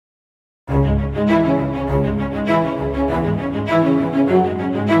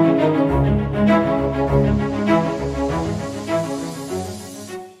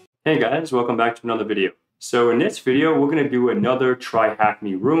Hey guys, welcome back to another video. So in this video, we're going to do another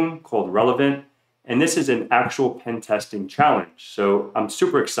TryHackMe room called Relevant, and this is an actual pen testing challenge. So I'm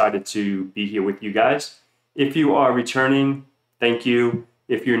super excited to be here with you guys. If you are returning, thank you.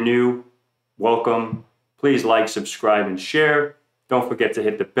 If you're new, welcome. Please like, subscribe, and share. Don't forget to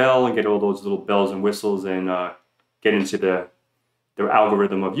hit the bell and get all those little bells and whistles and get into the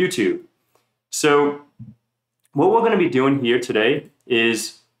algorithm of YouTube. So what we're going to be doing here today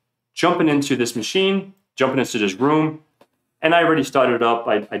is jumping into this machine, jumping into this room, and I already started it up.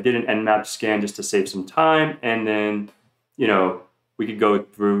 I did an Nmap scan just to save some time, and then, we could go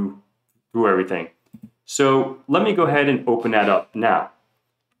through everything. So let me go ahead and open that up now.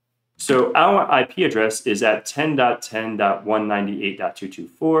 So our IP address is at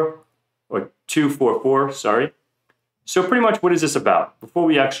 10.10.198.224, or 244, sorry. So pretty much what is this about? Before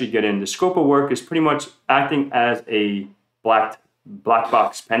we actually get in, the scope of work is pretty much acting as a black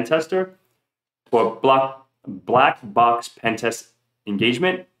box pen tester or black box pen test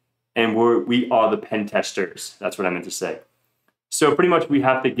engagement, and we are the pen testers. That's what I meant to say. So pretty much we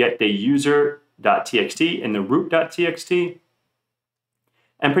have to get the user.txt and the root.txt,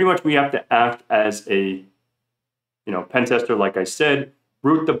 and pretty much we have to act as a pen tester, like I said,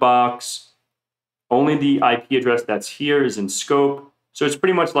 root the box. Only the IP address that's here is in scope. So it's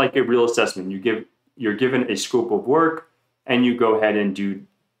pretty much like a real assessment. You're given a scope of work, and you go ahead and do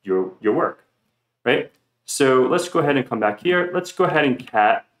your work, right? So let's go ahead and come back here. Let's go ahead and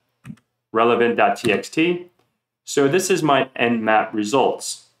cat relevant.txt. So this is my Nmap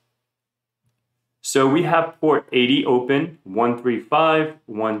results. So we have port 80 open, 135,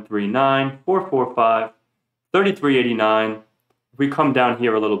 139, 445, 3389. If we come down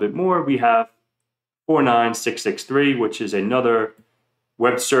here a little bit more, we have 49663, which is another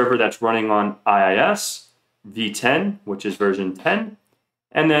web server that's running on IIS. V10, which is version 10,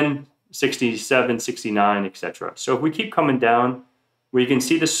 and then 67, 69, etc. So if we keep coming down, we can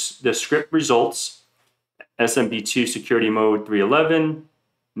see the script results, SMB2 security mode 311,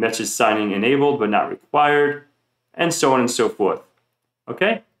 message signing enabled but not required, and so on and so forth.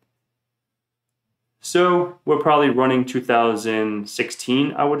 Okay? So we're probably running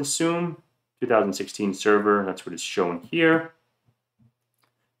 2016, I would assume. 2016 server, that's what it's showing here.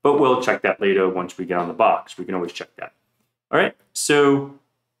 But we'll check that later once we get on the box. We can always check that. All right, so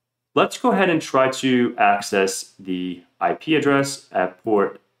let's go ahead and try to access the IP address at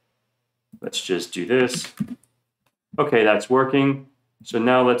port. Let's just do this. Okay, that's working. So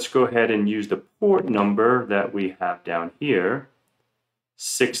now let's go ahead and use the port number that we have down here,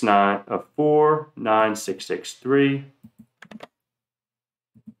 49663.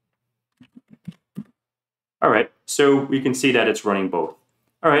 All right, so we can see that it's running both.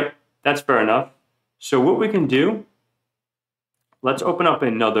 All right, that's fair enough. So what we can do, let's open up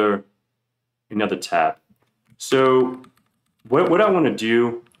another tab. So what I want to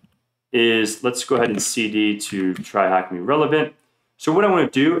do is let's go ahead and cd to TryHackMe Relevant. So what I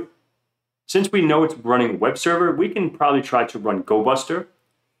want to do, since we know it's running a web server, we can probably try to run GoBuster.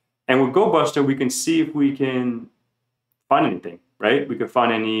 And with GoBuster, we can see if we can find anything, right? We can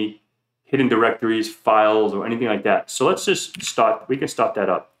find any hidden directories, files, or anything like that. So let's just start, we can start that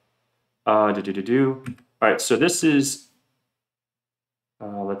up. All right, so this is,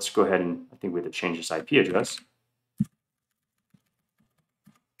 let's go ahead and, I think we have to change this IP address.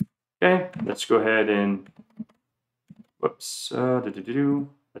 Okay, let's go ahead and, whoops,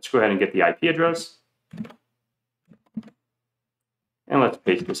 let's go ahead and get the IP address. And let's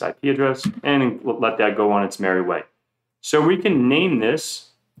paste this IP address and let that go on its merry way. So we can name this.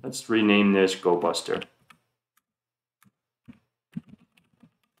 Let's rename this GoBuster.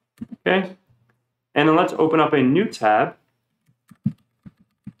 Okay, and then let's open up a new tab.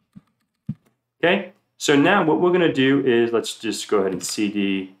 Okay, so now what we're going to do is let's just go ahead and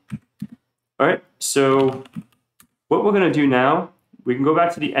cd. All right, so what we're going to do now, we can go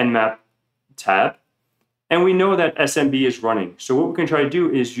back to the Nmap tab, and we know that SMB is running. So what we can try to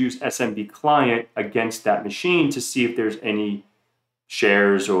do is use SMB client against that machine to see if there's any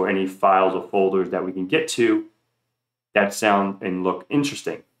shares or any files or folders that we can get to that sound and look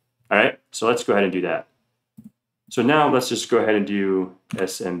interesting. All right, so let's go ahead and do that. So now let's just go ahead and do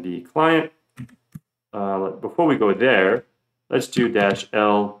SMB client. Before we go there, let's do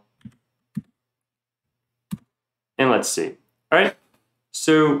 -L, and let's see. All right,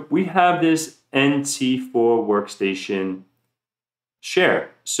 so we have this NT4 workstation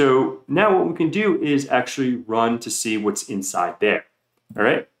share. So now what we can do is actually run to see what's inside there. All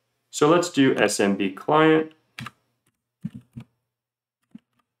right, So let's do SMB client.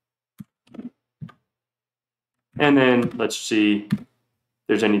 And then let's see if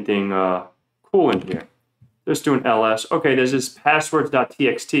there's anything cool in here. Let's do an ls. Okay, there's this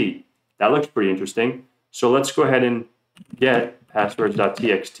passwords.txt. That looks pretty interesting. So let's go ahead and get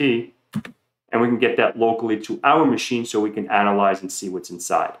passwords.txt, and we can get that locally to our machine so we can analyze and see what's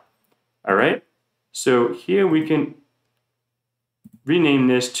inside. All right, so here we can rename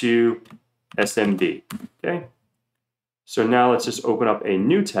this to SMB, okay? So now let's just open up a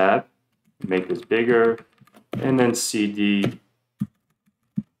new tab, make this bigger, and then cd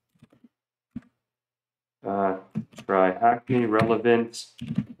TryHackMe relevant,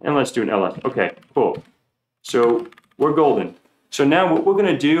 and let's do an ls. Okay, cool. So we're golden. So now what we're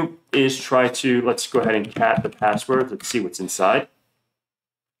gonna do is try to, let's go ahead and cat the passwords. Let's see what's inside.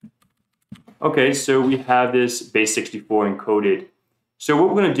 Okay, so we have this base64 encoded. So what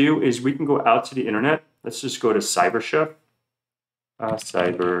we're gonna do is we can go out to the internet. Let's just go to CyberChef,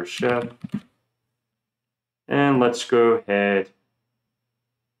 and let's go ahead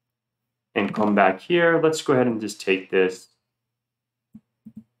and come back here. Let's go ahead and just take this.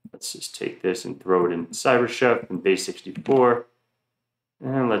 Let's just take this and throw it in CyberChef and base64.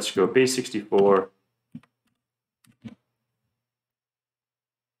 And let's go base64.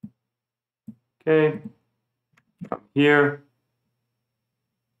 Okay, from here.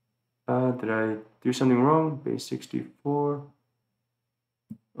 Did I do something wrong? Base64.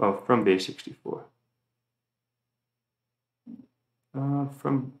 Oh, from base64.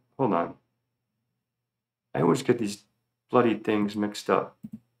 Hold on. I always get these bloody things mixed up.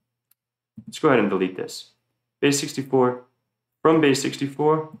 Let's go ahead and delete this. Base64, from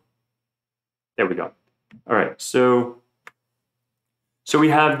base64. There we go. All right, so we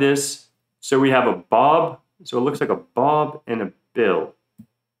have this. So we have a Bob. So it looks like a Bob and a Bill.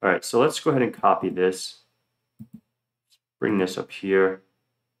 All right, so let's go ahead and copy this. Bring this up here.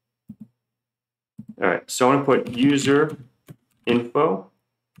 All right, so I want to put user info.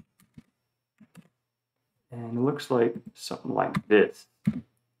 And it looks like something like this.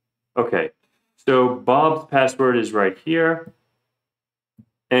 Okay, so Bob's password is right here.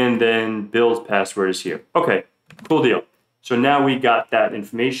 And then Bill's password is here. Okay, cool deal. So now we got that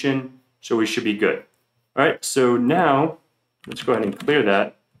information, so we should be good. All right, so now let's go ahead and clear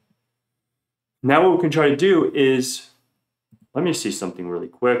that. Now what we can try to do is, let me see something really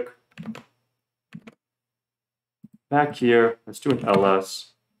quick. Back here, let's do an ls.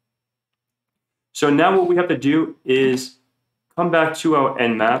 So now what we have to do is come back to our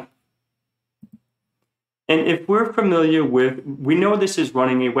nmap. And if we're familiar with, we know this is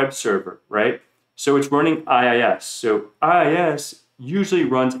running a web server, right? So it's running IIS. So IIS usually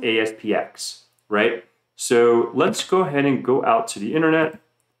runs ASPX, right? So let's go ahead and go out to the internet,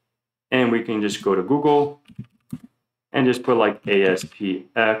 and we can just go to Google and just put like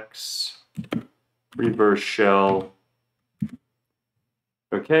ASPX reverse shell.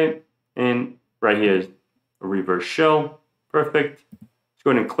 Okay, and right here is a reverse shell. Perfect. Let's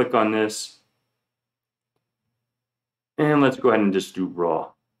go ahead and click on this. And let's go ahead and just do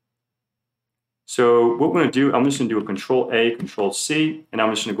raw. So what we're going to do, I'm just going to do a Control A, Control C, and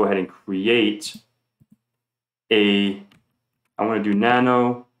I'm just going to go ahead and create I'm going to do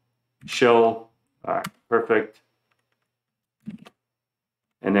nano shell. All right, perfect.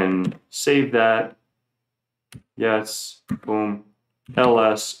 And then save that. Yes, boom.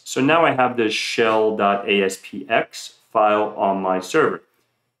 ls. So now I have this shell.aspx file on my server.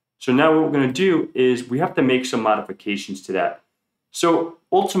 So now what we're going to do is we have to make some modifications to that. So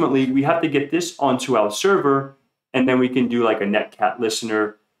ultimately, we have to get this onto our server, and then we can do like a netcat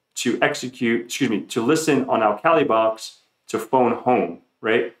listener to to listen on our Kali box to phone home,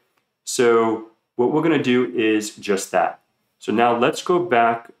 right? So what we're going to do is just that. So now let's go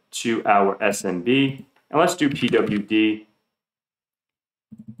back to our SMB, and let's do pwd.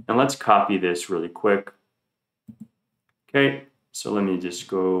 And let's copy this really quick. Okay, so let me just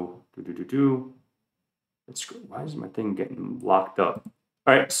go Let's go. Why is my thing getting locked up?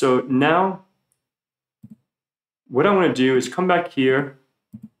 All right, so now what I want to do is come back here,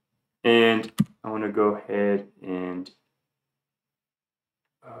 and I want to go ahead and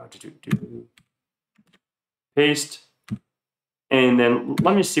paste, and then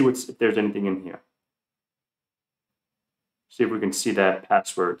let me see if there's anything in here. See if we can see that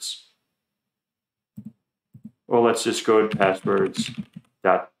passwords. Well, let's just go to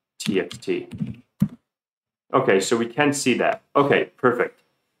passwords.txt. Okay, so we can see that. Okay, perfect.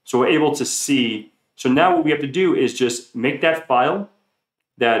 So we're able to see. So now what we have to do is just make that file,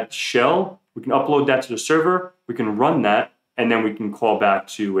 that shell. We can upload that to the server. We can run that, and then we can call back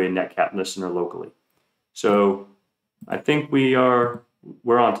to a netcat listener locally. So I think we're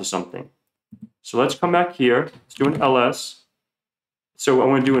onto something. So let's come back here. Let's do an ls. So I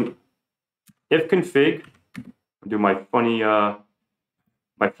want to do an if config. I'll do my funny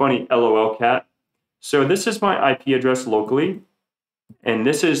LOL cat. So this is my IP address locally, and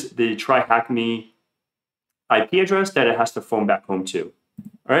this is the TryHackMe IP address that it has to phone back home to.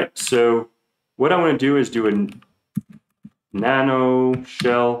 All right, so what I want to do is do a nano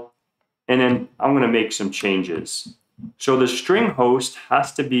shell, and then I'm going to make some changes. So the string host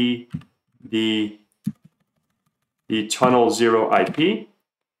has to be the tunnel 0 IP,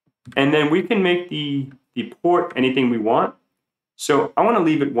 and then we can make the port anything we want. So I want to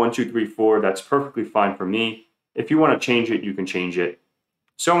leave it 1234. That's perfectly fine for me. If you want to change it, you can change it.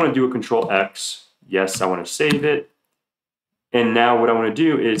 So I'm going to do a control X. Yes, I want to save it. And now what I want to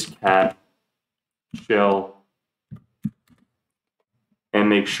do is cat shell and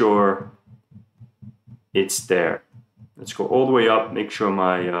make sure it's there. Let's go all the way up, make sure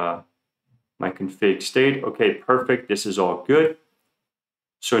my config stayed. Okay, perfect. This is all good.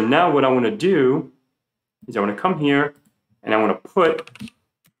 So now what I want to do is I want to come here and I want to put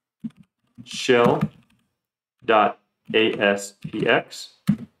shell.aspx.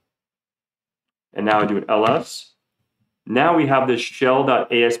 And now I do an ls. Now we have this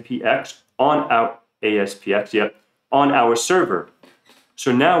shell.aspx on our on our server.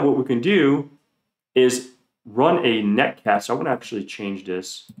 So now what we can do is run a netcat. So I want to actually change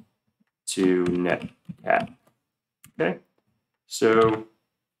this to netcat. Okay. So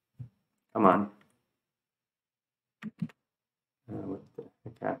come on. What the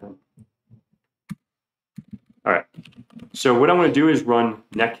heck happened? All right. So what I'm going to do is run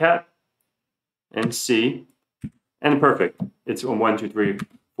netcat and C, and perfect. It's on 1, 2, 3,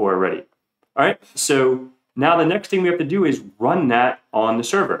 4 already. All right. So now the next thing we have to do is run that on the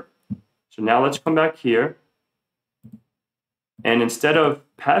server. So now let's come back here, and instead of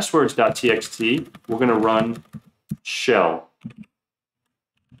passwords.txt, we're going to run shell.aspx.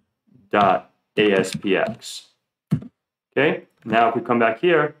 Okay. Now if we come back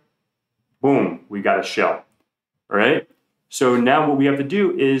here, boom, we got a shell. All right. So now what we have to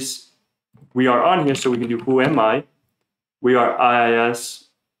do is we are on here, so we can do who am I. We are IIS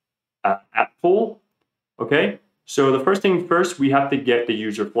app pool. Okay. So the first thing first, we have to get the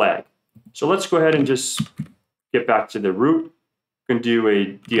user flag. So let's go ahead and just get back to the root. We can do a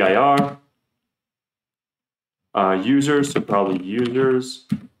dir users, so probably users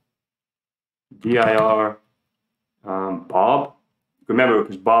dir Bob. Remember,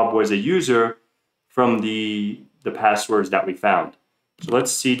 because Bob was a user from the passwords that we found. So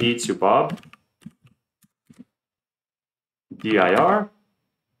let's cd to Bob, dir,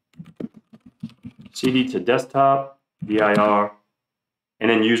 cd to desktop, dir, and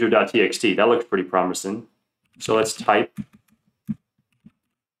then user.txt. That looks pretty promising. So let's type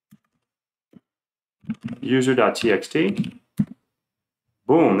user.txt.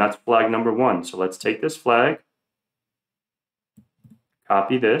 Boom, that's flag number 1. So let's take this flag,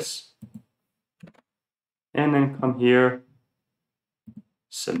 copy this, and then come here,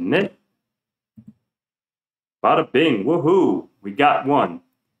 submit. Bada bing, woohoo, we got one.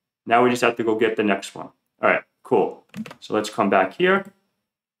 Now we just have to go get the next one. All right, cool. So let's come back here.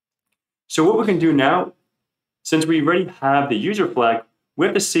 So what we can do now, since we already have the user flag, we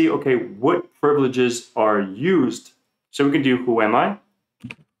have to see, okay, what privileges are used. So we can do who am I?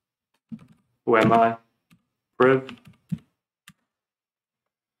 Who am I? Priv.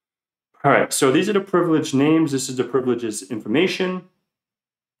 All right, so these are the privilege names. This is the privileges information.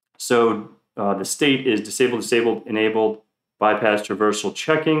 So the state is disabled, disabled, enabled, bypass, traversal,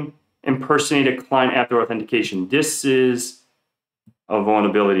 checking, impersonated client after authentication. This is a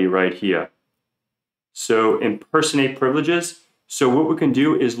vulnerability right here. So impersonate privileges. So what we can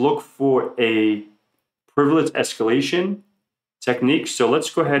do is look for a privilege escalation technique. So let's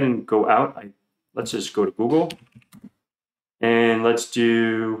go ahead and go out. Let's just go to Google and let's just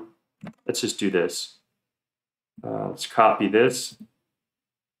do this. Let's copy this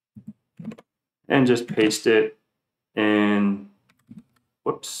and just paste it in,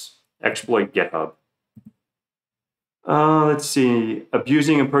 whoops, exploit GitHub. Let's see,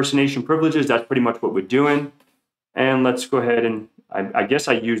 abusing impersonation privileges. That's pretty much what we're doing. And let's go ahead and, I guess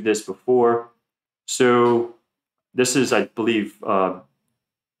I used this before. So this is, I believe, the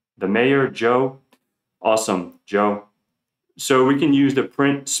mayor, Joe. Awesome, Joe. So we can use the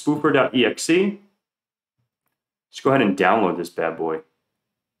print spoofer.exe. Let's go ahead and download this bad boy.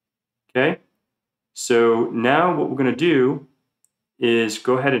 Okay. So now what we're going to do is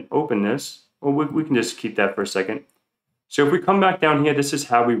go ahead and open this. Well, we can just keep that for a second. So if we come back down here, this is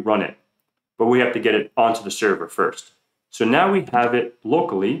how we run it, but we have to get it onto the server first. So now we have it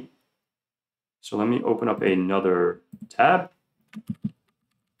locally. So let me open up another tab.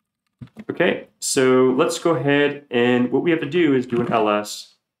 Okay, so let's go ahead, and what we have to do is do an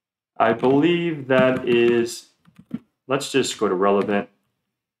ls. I believe that is, let's just go to relevant.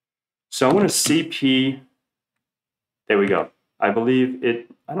 So I want to cp, there we go. I believe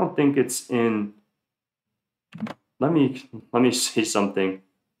it, I don't think it's in, let me say something.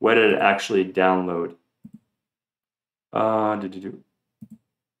 Where did it actually download?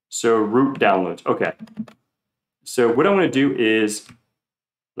 So root downloads, okay. So what I want to do is,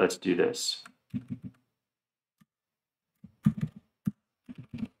 let's do this.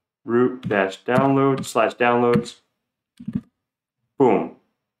 root-download/downloads. Boom.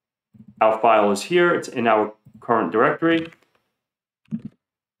 Our file is here. It's in our current directory.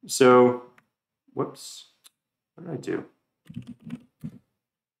 So, whoops. What did I do?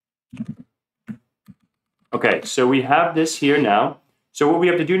 Okay, so we have this here now. So what we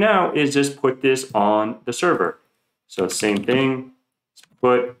have to do now is just put this on the server. So same thing. Let's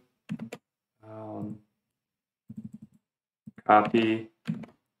put copy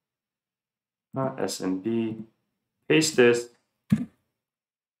SMB, paste this,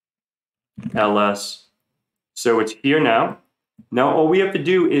 ls. So it's here now. Now all we have to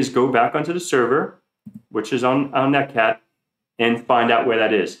do is go back onto the server, which is on Netcat, and find out where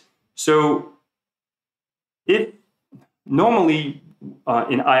that is. So it normally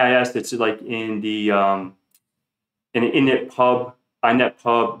in IIS, it's like in the init pub, inet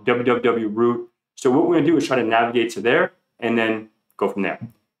pub, www root. So what we're gonna do is try to navigate to there and then go from there.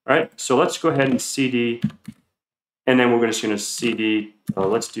 All right, so let's go ahead and cd, and then we're just gonna cd,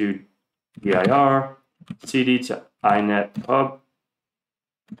 let's do dir, cd to inet pub.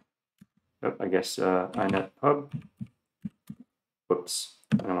 Oh, I guess inet pub. Whoops,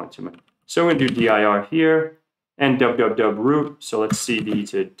 I don't want too much. So we're gonna do dir here and www root. So let's cd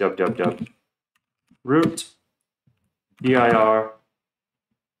to www root, dir,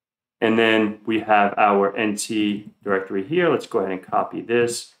 and then we have our NT directory here. Let's go ahead and copy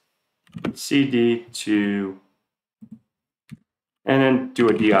this, cd to, and then do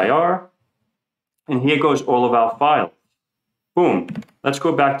a dir. And here goes all of our files. Boom. Let's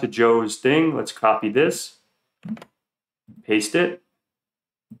go back to Joe's thing. Let's copy this, paste it.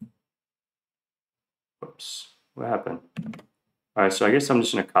 Whoops, what happened? All right, so I guess I'm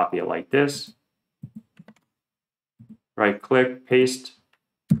just gonna copy it like this. Right click, paste,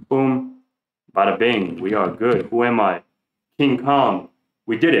 boom, bada bing, we are good. Who am I? King Kong,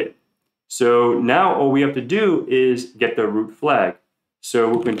 we did it. So now all we have to do is get the root flag. So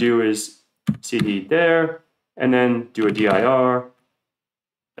what we can do is cd there, and then do a dir,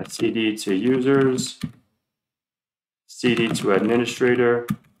 cd to users, cd to administrator,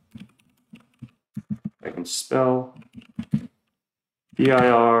 I can spell,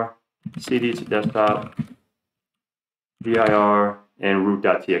 dir, cd to desktop, dir, and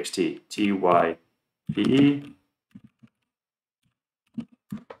root.txt, type.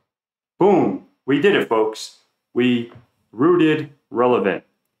 Boom, we did it, folks. We rooted relevant.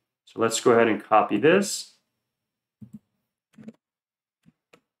 So let's go ahead and copy this.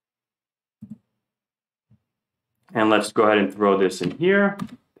 And let's go ahead and throw this in here,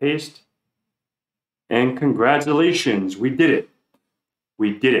 paste. And congratulations, we did it.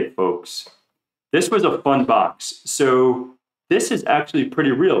 We did it, folks. This was a fun box. So this is actually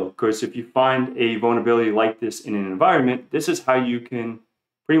pretty real, because if you find a vulnerability like this in an environment, this is how you can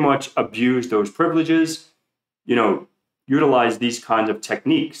pretty much abuse those privileges, utilize these kinds of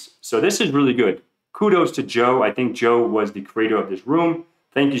techniques. So this is really good. Kudos to Joe. I think Joe was the creator of this room.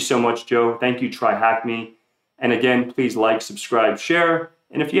 Thank you so much, Joe. Thank you, TryHackMe. And again, please like, subscribe, share.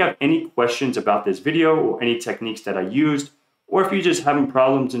 And if you have any questions about this video or any techniques that I used, or if you're just having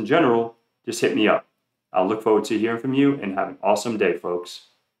problems in general, just hit me up. I'll look forward to hearing from you, and have an awesome day, folks.